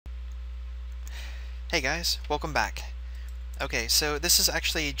Hey guys, welcome back. Okay, so this is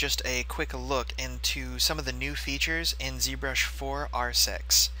actually just a quick look into some of the new features in Zbrush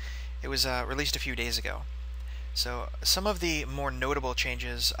 4R6. It was released a few days ago. So some of the more notable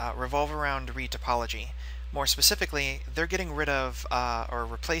changes revolve around retopology. More specifically, they're getting rid of or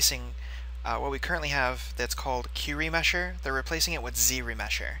replacing what we currently have that's called QRemesher. They're replacing it with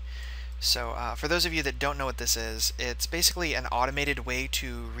ZRemesher. So for those of you that don't know what this is, it's basically an automated way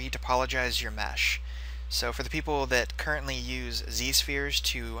to retopologize your mesh. So for the people that currently use Z-spheres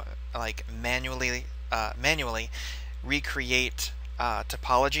to manually recreate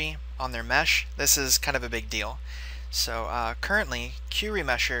topology on their mesh, this is kind of a big deal. So currently,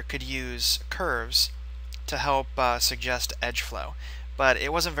 QRemesher could use curves to help suggest edge flow, but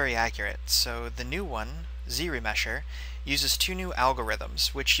it wasn't very accurate. So the new one, ZRemesher, uses two new algorithms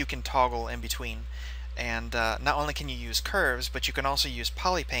which you can toggle in between. And not only can you use curves, but you can also use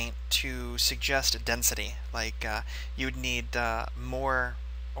polypaint to suggest density. Like you would need more,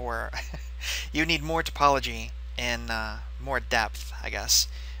 or you would need more topology and more depth, I guess,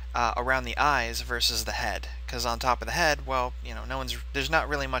 around the eyes versus the head. Because on top of the head, well, you know, there's not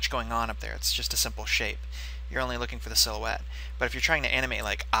really much going on up there. It's just a simple shape. You're only looking for the silhouette. But if you're trying to animate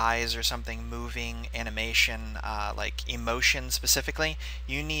like eyes or something, moving, animation, like emotion specifically,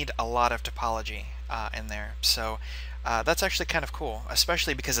 you need a lot of topology in there. So that's actually kind of cool,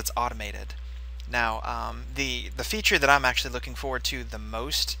 especially because it's automated. Now, the feature that I'm actually looking forward to the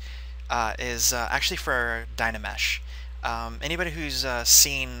most is actually for Dynamesh. Anybody who's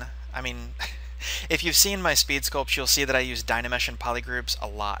seen, I mean, if you've seen my speed sculpts, you'll see that I use Dynamesh and polygroups a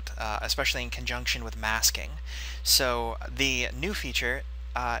lot, especially in conjunction with masking. So the new feature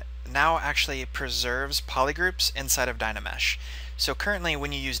now actually preserves polygroups inside of Dynamesh. So currently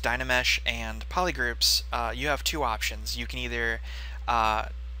when you use Dynamesh and polygroups, you have two options. You can either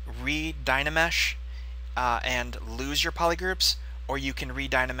re-Dynamesh and lose your polygroups, or you can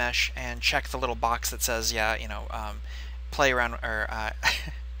re-Dynamesh and check the little box that says, yeah, you know, play around, or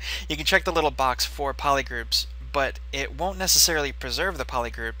you can check the little box for polygroups, but it won't necessarily preserve the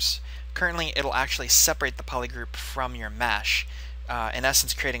polygroups. Currently, it'll actually separate the polygroup from your mesh, in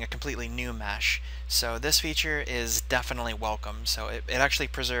essence creating a completely new mesh. So this feature is definitely welcome. So it actually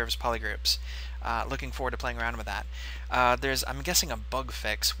preserves polygroups. Looking forward to playing around with that. There's, I'm guessing, a bug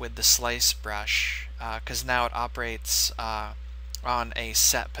fix with the slice brush, because now it operates on a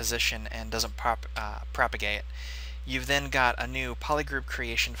set position and doesn't propagate. You've then got a new polygroup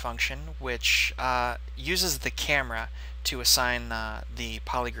creation function, which uses the camera to assign the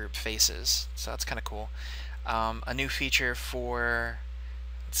polygroup faces. So that's kind of cool. A new feature for,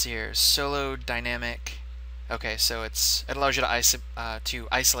 let's see here, solo dynamic. Okay, so it allows you to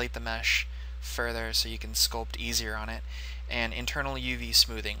isolate the mesh further so you can sculpt easier on it. And internal UV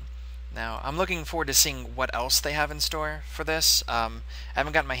smoothing. Now, I'm looking forward to seeing what else they have in store for this. I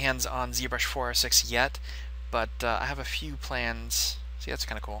haven't gotten my hands on Zbrush 4R6 yet, but I have a few plans. See, that's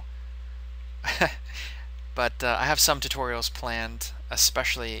kind of cool. But I have some tutorials planned,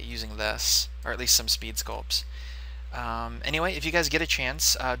 especially using this, or at least some speed sculpts. Anyway, if you guys get a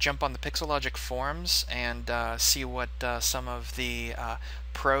chance, jump on the PixelLogic forums and see what some of the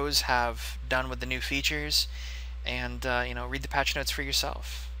pros have done with the new features, and you know, read the patch notes for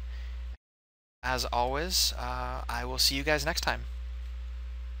yourself. As always, I will see you guys next time.